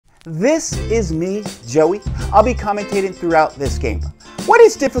This is me, Joey. I'll be commentating throughout this game. What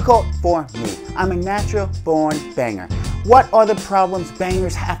is difficult for me? I'm a natural born banger. What are the problems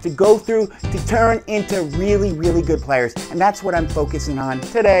bangers have to go through to turn into really, really good players? And that's what I'm focusing on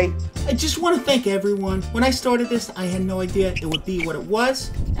today. I just want to thank everyone. When I started this, I had no idea it would be what it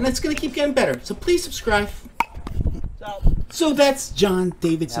was, and it's going to keep getting better. So please subscribe. So that's John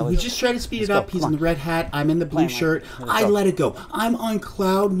Davison. We just tried to speed it up. He's in the red hat. I'm in the blue shirt. I let it go. I'm on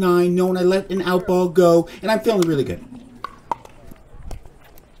cloud 9, knowing I let an out ball go, and I'm feeling really good.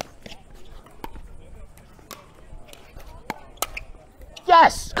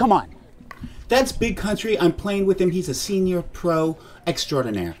 Yes! Come on. That's Big Country. I'm playing with him. He's a senior pro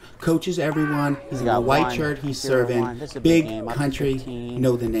extraordinaire. Coaches everyone. He's got a white shirt. He's serving. Big Country.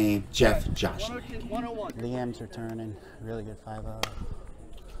 Know the name. Jeff Jauschneg. Liam's returning. Really good 5-0.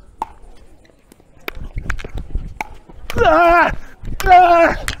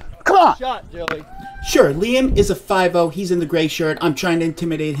 Come on. Shot, Joey. Sure, Liam is a 5-0. He's in the gray shirt. I'm trying to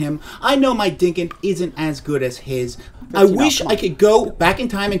intimidate him. I know my dinking isn't as good as his. I wish I could go back in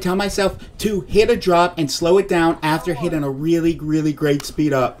time and tell myself to hit a drop and slow it down after hitting a really, really great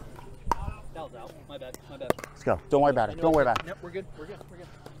speed up. That was out. My bad. My bad. Let's go. Don't worry about it. Don't worry about it. Yep, we're good. We're good. We're good.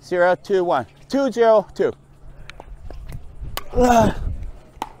 0, 2, 1. 2, 0, 2.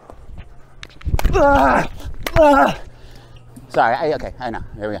 Sorry, okay, I know.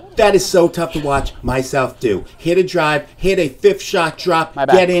 There we go. That is so tough to watch myself do. Hit a drive, hit a 5th shot drop,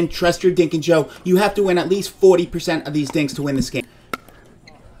 get in, trust your dink and Joe. You have to win at least 40% of these dinks to win this game.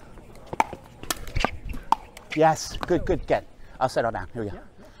 Yes, good, good, get. I'll settle down. Here we go.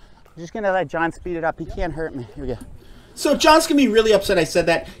 I'm just going to let John speed it up. He can't hurt me. Here we go. So John's going to be really upset I said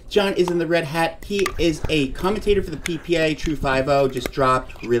that. John is in the red hat. He is a commentator for the PPA, true 5-0, just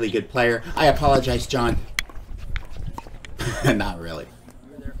dropped, really good player. I apologize, John. Not really.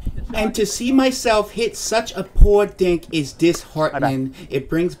 And to see myself hit such a poor dink is disheartening. It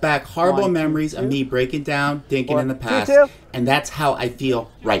brings back horrible memories of me breaking down, dinking in the past. And that's how I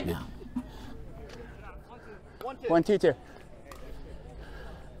feel right now. 1, 2, 2.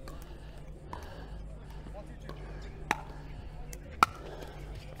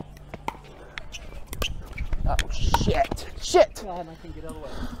 Oh, shit. Shit.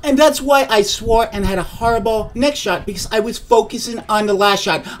 And that's why I swore and had a horrible next shot, because I was focusing on the last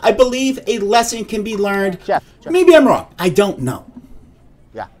shot. I believe a lesson can be learned. Jeff. Maybe I'm wrong. I don't know.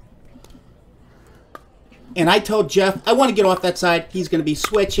 Yeah. And I told Jeff, I want to get off that side. He's going to be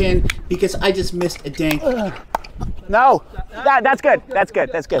switching because I just missed a dink. No. That's good. That's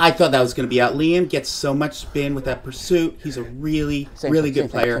good. That's good. I thought that was going to be out. Liam gets so much spin with that pursuit. He's a really, really good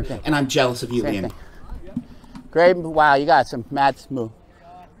player. And I'm jealous of you, Liam. Great. Wow, you got some mad smooth.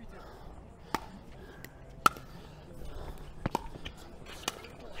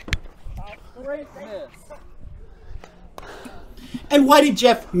 And why did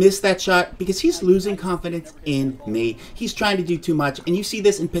Jeff miss that shot? Because he's losing confidence in me. He's trying to do too much. And you see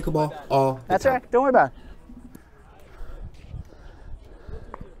this in pickleball all the time. That's right. Don't worry about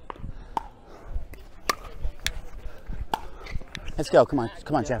it. Let's go. Come on.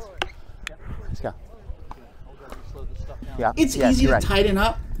 Come on, Jeff. Let's go. Yeah. It's easy to tighten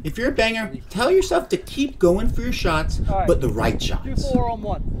up. If you're a banger, tell yourself to keep going for your shots, but the right shots. 2-4 on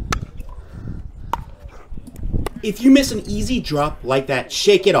 1. If you miss an easy drop like that,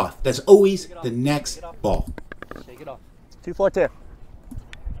 shake it off. That's always the next ball. Shake it off. 2-4-2.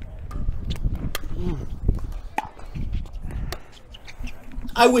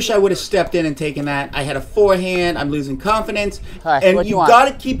 I wish I would have stepped in and taken that. I had a forehand. I'm losing confidence. And you got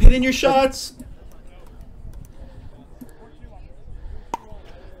to keep hitting your shots.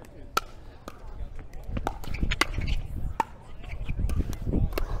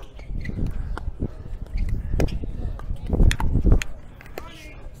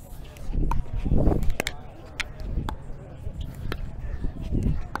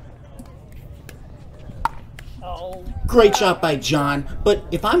 Great shot by John, but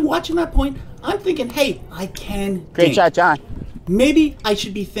if I'm watching that point, I'm thinking, hey, I can dink. Great shot, John. Maybe I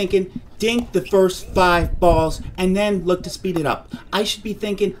should be thinking, dink the first 5 balls and then look to speed it up. I should be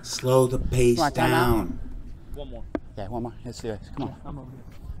thinking, slow the pace down. One more. Yeah, one more. Let's do it. Come on. I'm over here.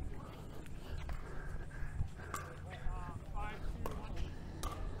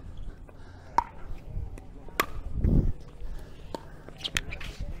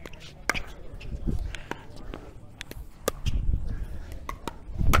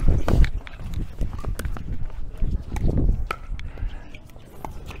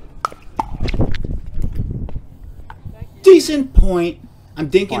 Decent point. I'm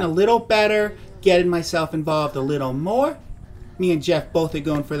dinking a little better, getting myself involved a little more. Me and Jeff both are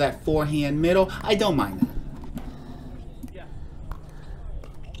going for that forehand middle. I don't mind that.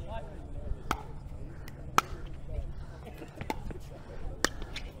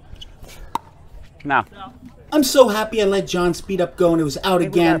 No. I'm so happy I let John speed up go and it was out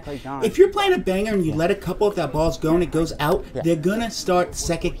again. John. If you're playing a banger and you let a couple of that balls go and it goes out, they're going to start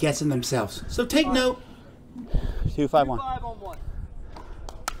second guessing themselves. So take note. 2-5-1. 5 on 1.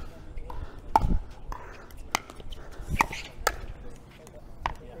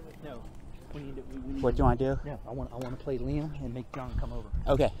 No. What do you want to do? No, I want to play Liam and make John come over.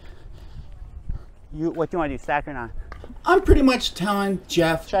 Okay. What do you want to do, stack or not? I'm pretty much telling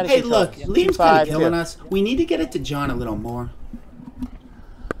Jeff, Try to hey control look, it. Liam's kind of 2-5-2. killing us. We need to get it to John a little more.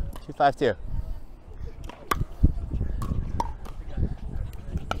 2-5-2.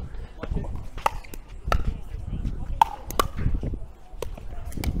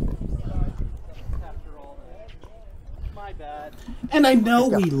 My bad. And I know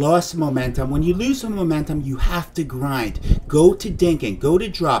we lost momentum. When you lose some momentum, you have to grind. Go to dinking, go to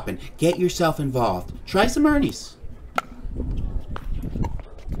dropping, get yourself involved. Try some Ernies.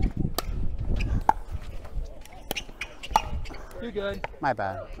 You're good. My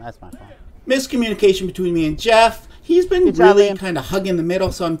bad. That's my fault. Miscommunication between me and Jeff. He's been Good job, really Liam. kind of hugging the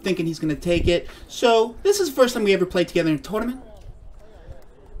middle, so I'm thinking he's going to take it. So this is the first time we ever played together in a tournament.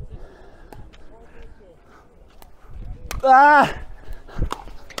 Ah!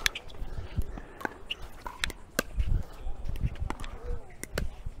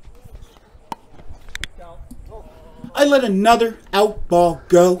 I let another out ball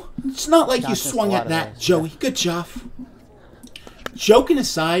go. It's not like you Johnson's swung a lot at of that, those, Joey. Good job. Joking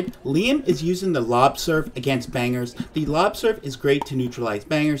aside, Liam is using the lob serve against bangers. The lob serve is great to neutralize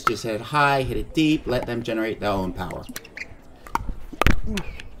bangers. Just hit it high, hit it deep, let them generate their own power.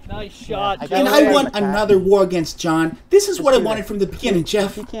 Nice shot. I And got I it. won another war against John. This is what I wanted from the beginning,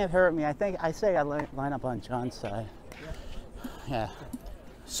 Jeff. You can't hurt me. I think I say I line up on John's side. Yeah.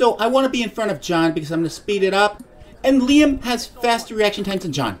 So I want to be in front of John because I'm going to speed it up. And Liam has faster reaction times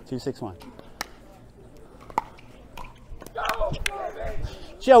than John. 2-6-1.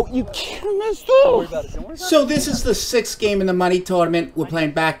 Joe, you can't miss Don't worry about it. Don't worry about So this is the 6th game in the money tournament. We're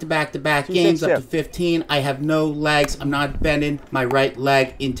playing back-to-back-to-back games up to 15. I have no legs. I'm not bending my right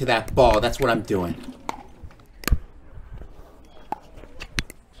leg into that ball. That's what I'm doing.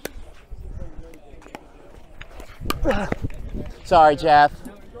 Sorry, Jeff.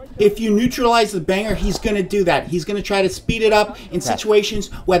 If you neutralize the banger, he's going to do that. He's going to try to speed it up in situations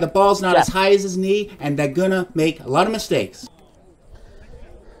where the ball's not as high as his knee, and they're going to make a lot of mistakes.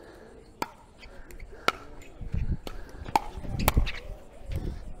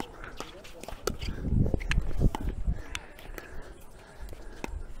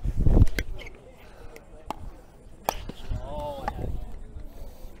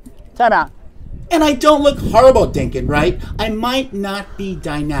 Time out. And I don't look horrible dinking, right? I might not be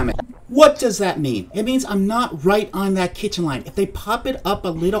dynamic. What does that mean? It means I'm not right on that kitchen line. If they pop it up a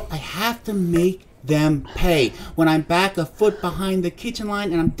little, I have to make them pay. When I'm back a foot behind the kitchen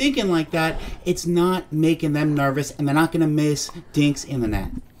line and I'm thinking like that, it's not making them nervous and they're not going to miss dinks in the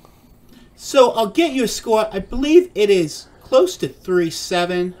net. So I'll get you a score. I believe it is close to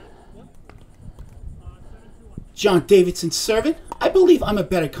 3-7. John Davison serving. I believe I'm a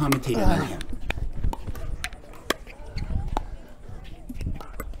better commentator than him.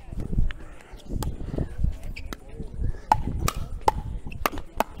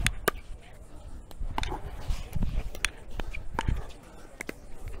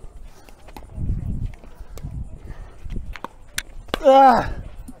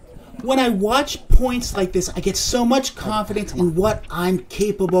 When I watch points like this, I get so much confidence in what I'm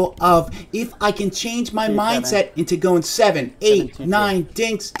capable of. If I can change my mindset into going 7, 8, 9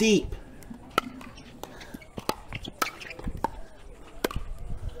 dinks deep.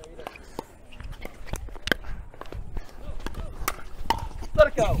 Let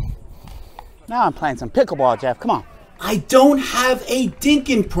it go. Now I'm playing some pickleball, Jeff. Come on. I don't have a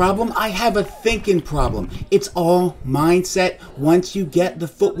dinking problem. I have a thinking problem. It's all mindset. Once you get the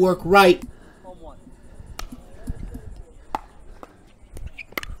footwork right. On 1.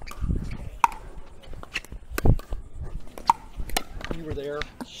 You were there.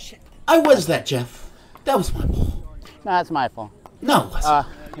 Shit. I was that, Jeff. That was my ball. No, that's my fault. No, it wasn't.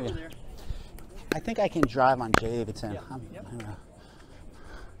 Yeah. I think I can drive on Davison.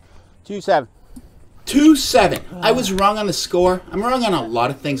 2-7. 2-7. I was wrong on the score. I'm wrong on a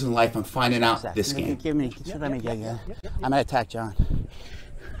lot of things in life. I'm finding out this game. Let me get you. I'm gonna attack John.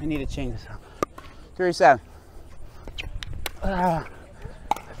 I need to change this up. 3-7.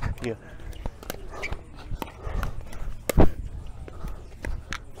 You.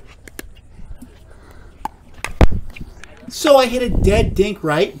 So I hit a dead dink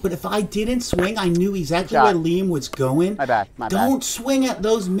right, but if I didn't swing, I knew exactly where Shot. Liam was going. My bad. My bad. Don't swing at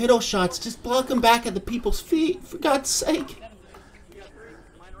those middle shots. Just block them back at the people's feet, for God's sake.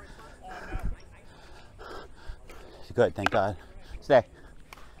 Good, thank God. Stay.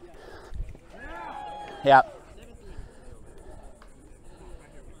 Yep.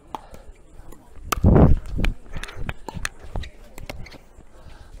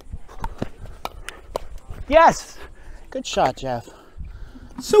 Yes! Good shot, Jeff.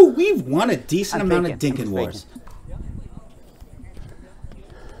 So we've won a decent I'm amount faking. of dinking I'm wars.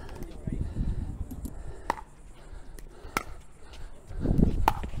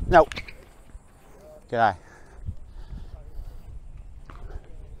 No. Good eye.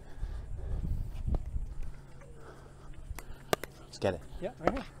 Let's get it. Yeah,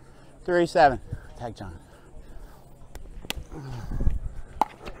 right here. 3-7. Tag John. You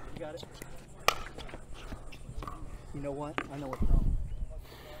got it. You know what? I know what's wrong.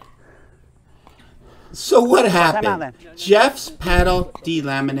 So what out happened? then. Jeff's paddle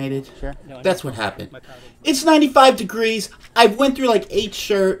delaminated. Sure. No, That's what happened. My paddle. It's 95 degrees. I went through like 8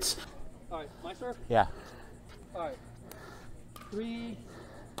 shirts. All right, my serve. Yeah. All right. 3.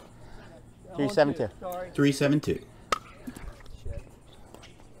 3-7-2. Sorry. 372. Shit.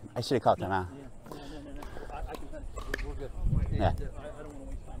 I should have caught them out. No. I can finish. We're good. Yeah. I don't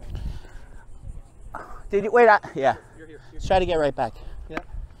want to waste time. Did you wait? Yeah. You're here. Let's try to get right back. Yeah.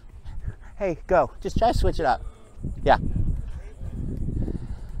 Hey, go. Just try to switch it up. Yeah.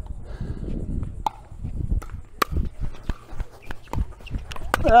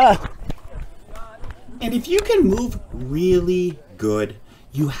 And if you can move really good,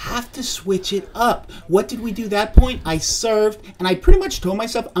 you have to switch it up. What did we do that point? I served, and I pretty much told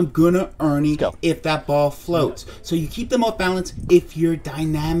myself I'm gonna Ernie Go. if that ball floats. So you keep them off balance if you're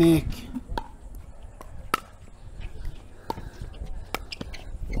dynamic.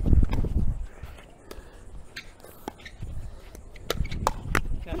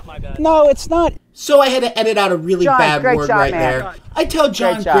 That's my bad. No, it's not. So I had to edit out a really John, bad great word shot, right man. there. I tell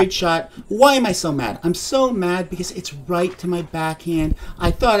John, Great great shot. shot. Why am I so mad? I'm so mad because it's right to my backhand.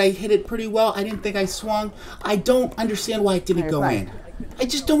 I thought I hit it pretty well. I didn't think I swung. I don't understand why it didn't You're go fine. in. I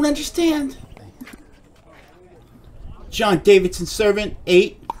just don't understand. John Davison servant,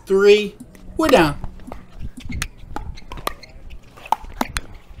 8-3. We're down.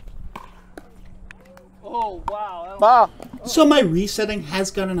 Oh, wow. Ball. So my resetting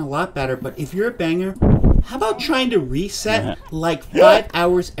has gotten a lot better, but if you're a banger, how about trying to reset like 5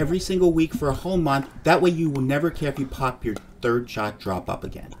 hours every single week for a whole month? That way you will never care if you pop your third shot drop up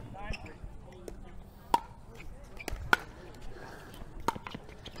again.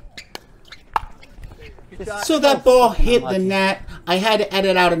 So that ball hit the net. I had to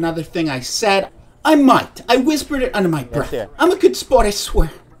edit out another thing I said. I might. I whispered it under my breath. it. I'm a good sport, I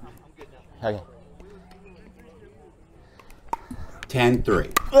swear. Okay.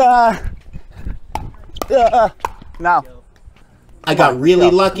 10-3. No. I got really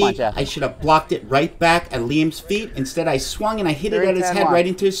Come lucky. on, Jeff. I should have blocked it right back at Liam's feet. Instead, I swung and I hit it at his head 3-10-1. right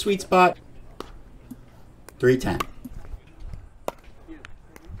into his sweet spot. 3-10.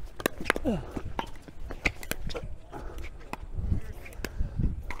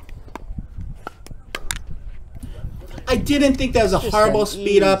 I didn't think that was a Just horrible an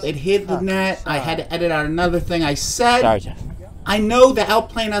speed up. easy It hit the net. I had to edit out another thing I said. Sorry, Jeff. I know they're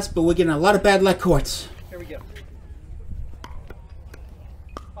outplaying us, but we're getting a lot of bad luck courts. Here we go.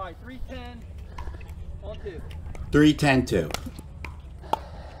 All right, 310 on 2. 3-10-2.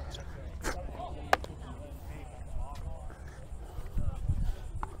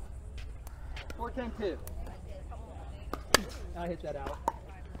 I hit that out.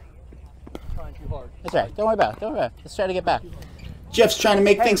 Trying too hard. That's all right. Don't worry about it. Don't worry about it. Let's try to get back. Jeff's trying to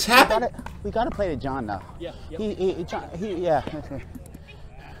make things happen. We gotta play to John now. Yeah. Yep. Yeah.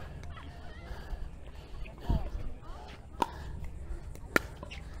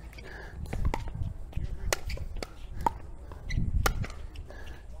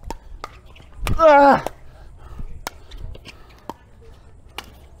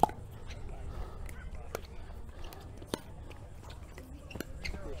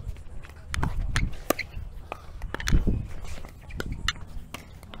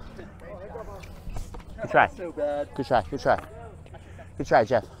 Good try. So bad. Good try. Good try. Good try,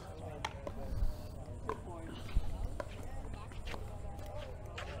 Jeff.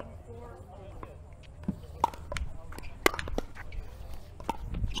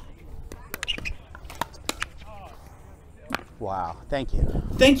 wow. Thank you.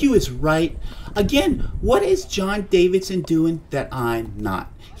 Thank you is right. Again, what is John Davison doing that I'm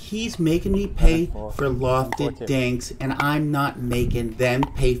not? He's making me pay for lofted dinks, and I'm not making them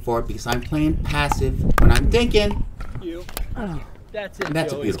pay for it because I'm playing passive when I'm dinking. You. That's it, And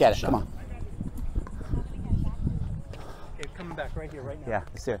that's Joey. a beautiful Get it. shot. Come on. Okay, coming back right here, right now. Yeah,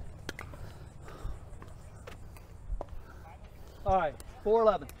 let's do it. All right,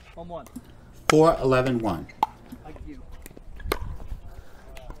 4-11 on 1. 4-11-1. Like you.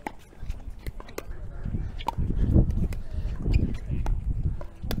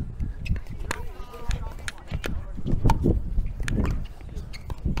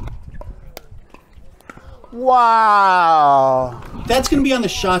 Wow. That's going to be on the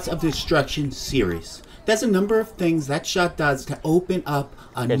Shots of Destruction series. That's a number of things that shot does to open up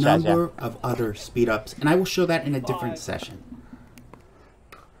a Good shot, number of other speed ups, and I will show that in a different session.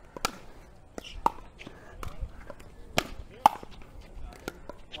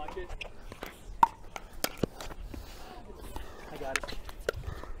 Watch it. I got it.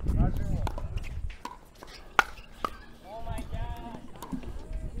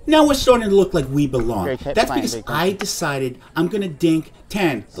 Now we're starting to look like we belong. Great hit, That's fine, because big I decided I'm going to dink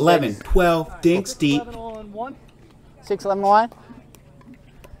 10, 11, 12 dinks deep. 11 on 1. 6-11-1.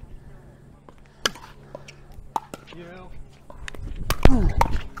 You.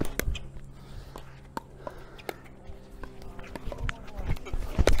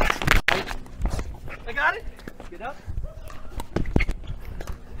 I got it. Get up.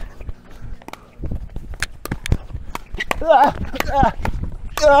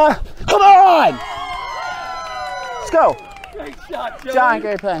 Come on! Let's go. Great shot, Joey. John,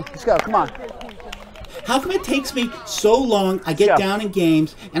 great play. Let's go. Come on. How come it takes me so long? I get Go. down in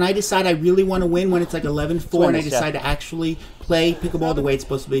games and I decide I really want to win when it's like 11-4 and I this, decide to actually play pickleball the way it's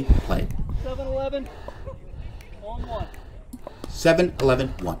supposed to be played. 7-11 on 1.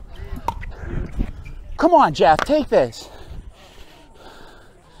 7-11-1. Come on, Jeff. Take this.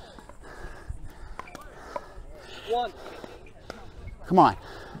 1. Come on.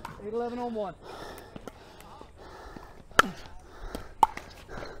 8-11 on 1.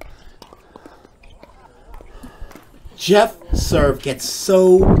 Jeff's serve gets so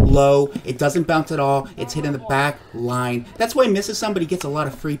low, it doesn't bounce at all. It's hitting the back line. That's why he misses some, but he gets a lot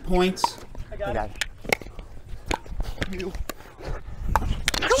of free points. I I got got it. it. You.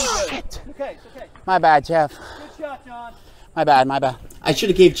 Shit. Okay, it's okay. My bad, Jeff. Good shot, John. My bad, my bad. I should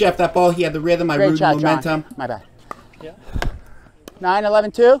have gave Jeff that ball. He had the rhythm. I Great rode shot, momentum. John. My bad. Yeah.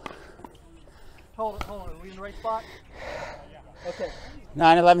 9-11-2. Hold it, hold it. Are we in the right spot? Okay.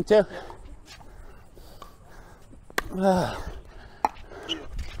 9-11-2.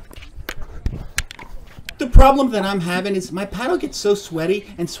 The problem that I'm having is my paddle gets so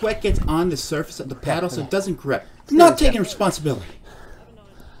sweaty and sweat gets on the surface of the paddle so it doesn't grip. I'm not taking responsibility.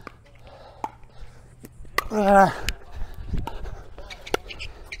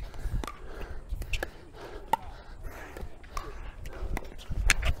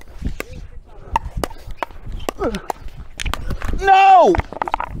 No!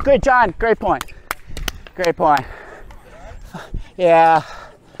 Good, John. Great point. Great point. Yeah.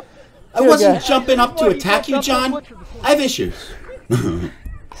 I wasn't jumping up to attack you, John. I have issues.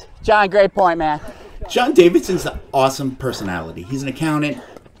 John, great point, man. John Davidson's an awesome personality. He's an accountant.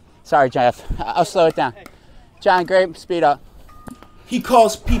 Sorry, Jeff. I'll slow it down. John, great speed up. He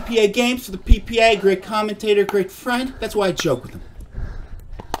calls PPA games for the PPA. Great commentator, great friend. That's why I joke with him.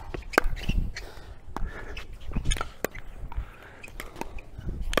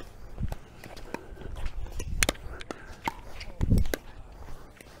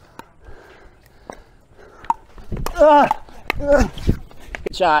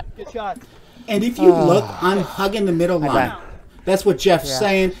 Good shot. Good shot. And if you look, I'm hugging the middle line. bet. That's what Jeff's Yeah,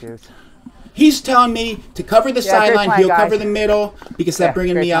 saying. shoot. He's telling me to cover the Yeah, great sideline, plan, he'll guys. cover the middle, because that's Yeah,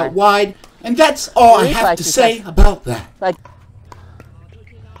 bringing great me out plan. wide. And that's all I Please, have like to you say said. about that. Like.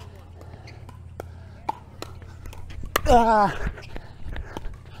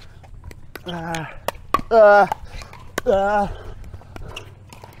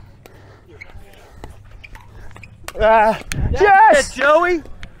 Yes! Joey.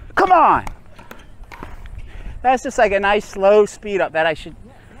 Come on! That's just like a nice slow speed up that I should.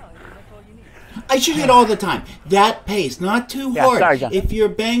 I shoot it all the time. That pace, not too Yeah, hard. sorry, John. If you're a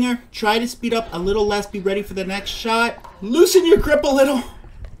banger, try to speed up a little less. Be ready for the next shot. Loosen your grip a little.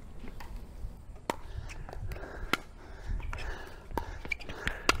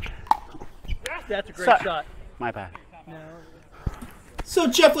 That's a great Sorry. shot. My bad. No. So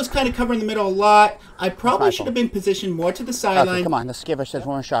Jeff was kind of covering the middle a lot. I probably my should fault. have been positioned more to the Okay, sideline. come on. Let's give ourselves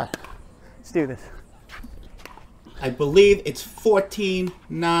one more shot. Let's do this. I believe it's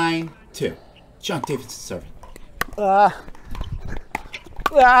 14-9-2. John Davison serving.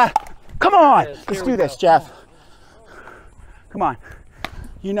 Come on. Yes, Let's here do we this, go. Jeff. Come on.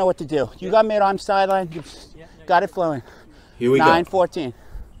 You know what to do. You got mid-arm sideline. You got it flowing. Here we 9-14.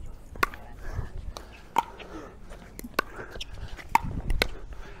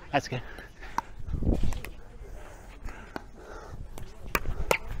 That's good.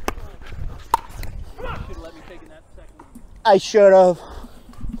 I should have.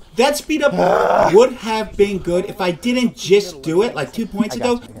 That speed up would have been good if I didn't just do it like 2 points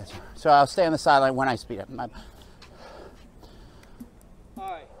ago. I got you. So I'll stay on the sideline when I speed up. All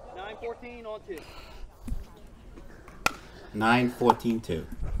right, 9-14 on 2. 9-14-2.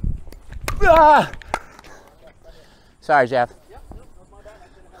 Sorry, Jeff.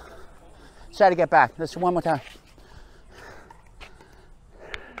 Try to get back. Let's do one more time.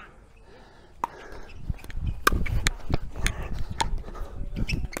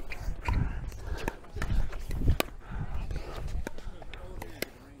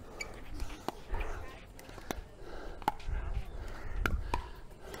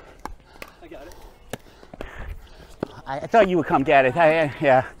 I got it. I thought you would come get it.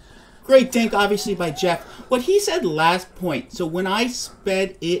 Yeah. Great dink, obviously, by Jeff. What he said last point, so when I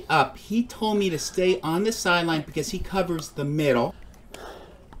sped it up, he told me to stay on the sideline because he covers the middle.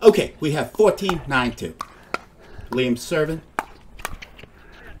 Okay, we have 14-9-2. Liam serving.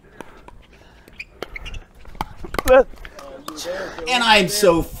 And I'm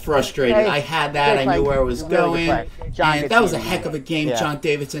so frustrated. I had that. I knew where it was going. And that was a heck of a game, John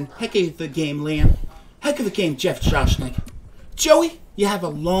Davison. Heck of a game, Liam. Heck of a game, Jeff Jauschneg. Joey, you have a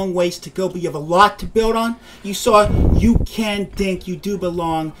long ways to go, but you have a lot to build on. You saw you can dink. You do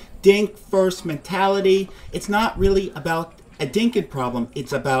belong. Dink first mentality. It's not really about a dinking problem.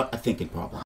 It's about a thinking problem.